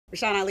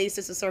Rashawn Ali,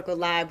 Sister Circle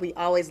Live. We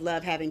always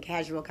love having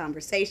casual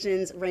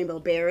conversations. Rainbow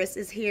Barris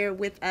is here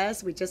with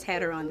us. We just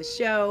had her on the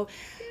show.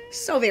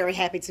 So very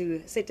happy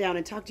to sit down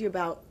and talk to you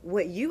about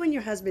what you and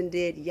your husband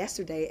did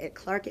yesterday at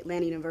Clark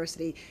Atlanta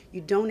University.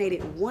 You donated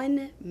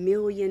 $1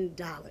 million.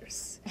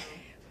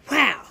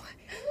 Wow,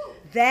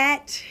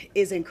 that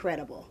is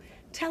incredible.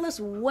 Tell us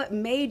what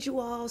made you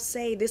all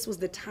say this was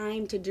the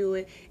time to do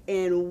it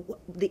and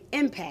the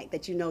impact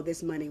that you know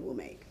this money will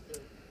make.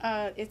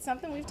 It's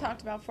something we've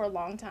talked about for a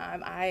long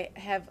time. I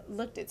have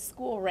looked at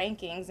school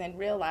rankings and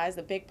realized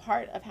a big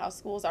part of how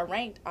schools are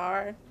ranked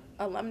are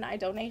alumni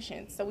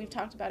donations. So we've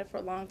talked about it for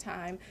a long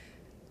time.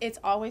 It's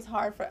always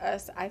hard for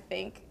us, I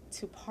think,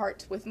 to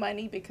part with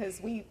money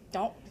because we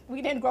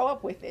didn't grow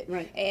up with it.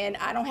 Right. And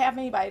I don't have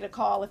anybody to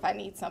call if I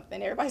need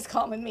something. Everybody's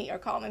calling me or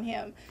calling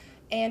him.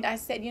 And I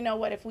said, you know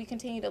what, if we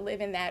continue to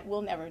live in that,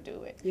 we'll never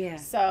do it. Yeah.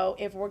 So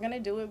if we're going to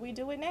do it, we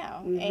do it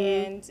now. Mm-hmm.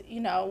 And, you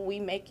know, we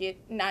make it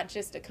not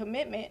just a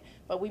commitment,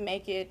 but we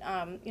make it,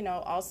 you know,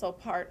 also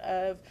part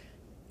of,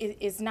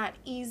 it's not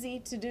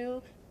easy to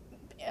do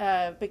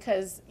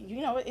because,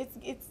 you know,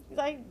 it's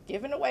like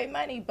giving away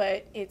money,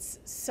 but it's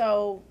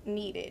so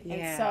needed. Yeah.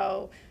 And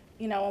so,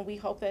 you know, and we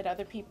hope that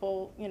other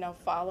people, you know,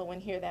 follow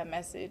and hear that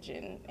message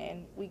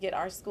and we get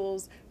our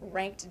schools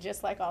ranked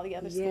just like all the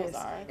other schools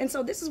are. And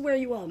so this is where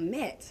you all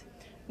met.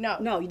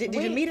 No. Did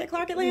you meet at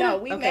Clark Atlanta? No,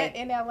 we met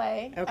in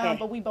LA, Okay.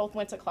 but we both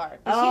went to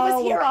Clark. But she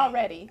was here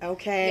already.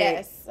 Okay.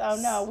 Yes. So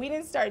no, we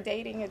didn't start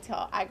dating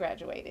until I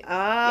graduated. Oh.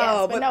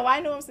 Yes, but no, I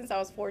knew him since I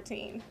was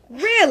 14.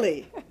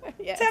 Really?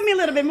 Yes. Tell me a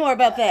little bit more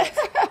about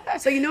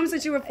that. So you know him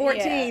since you were 14,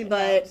 Yeah,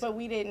 but... No, but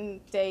we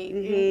didn't date.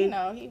 Mm-hmm. You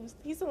know,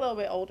 he's a little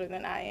bit older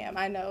than I am.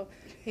 I know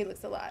he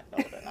looks a lot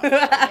older.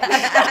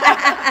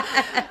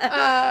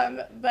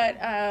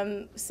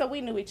 So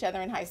we knew each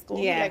other in high school.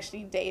 Yeah. We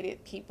actually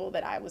dated people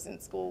that I was in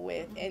school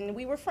with, and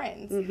we were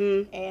friends.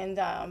 Mm-hmm. And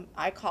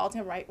I called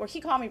him he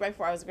called me right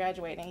before I was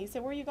graduating. He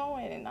said, "Where are you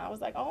going?" And I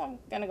was like, "Oh, I'm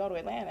gonna go to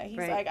Atlanta." He's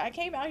Right. like, "I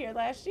came out here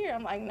last year."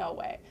 I'm like, "No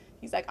way."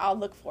 He's like, "I'll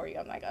look for you."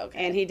 I'm like,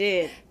 "Okay." And he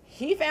did.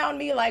 He found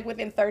me like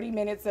within 30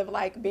 minutes of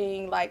like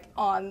being like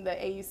on the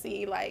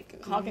AUC, like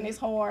honking his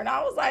horn.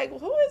 I was like,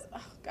 who is, oh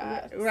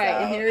God. Right, So,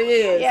 and here he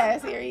is.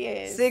 Yes, here he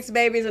is. 6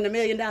 babies and $1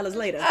 million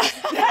later.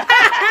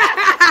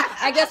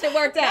 I guess it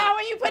worked out. Now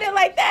when you put it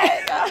like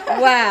that.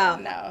 Wow.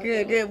 No.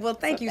 Good. Well,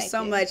 thank you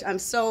so much. I'm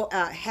so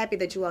happy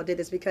that you all did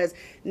this because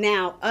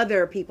now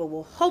other people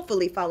will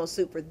hopefully follow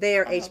suit for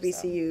their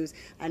HBCUs.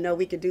 I know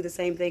we could do the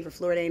same thing for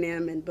Florida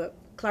A&M, but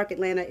Clark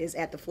Atlanta is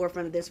at the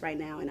forefront of this right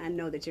now, and I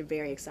know that you're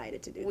very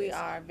excited to do this. We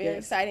are very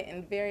excited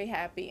and very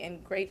happy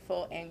and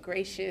grateful and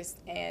gracious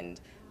and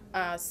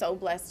so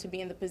blessed to be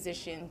in the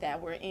position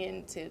that we're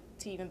in to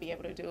even be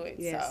able to do it.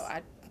 Yes. So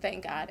I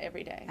thank God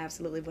every day.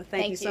 Absolutely. Well,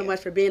 thank you so much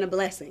for being a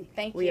blessing.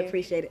 We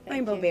appreciate it.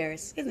 Rainbow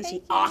Barris, isn't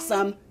she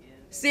awesome?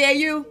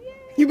 CAU,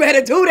 you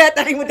better do that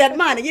thing with that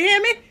money. You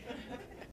hear me?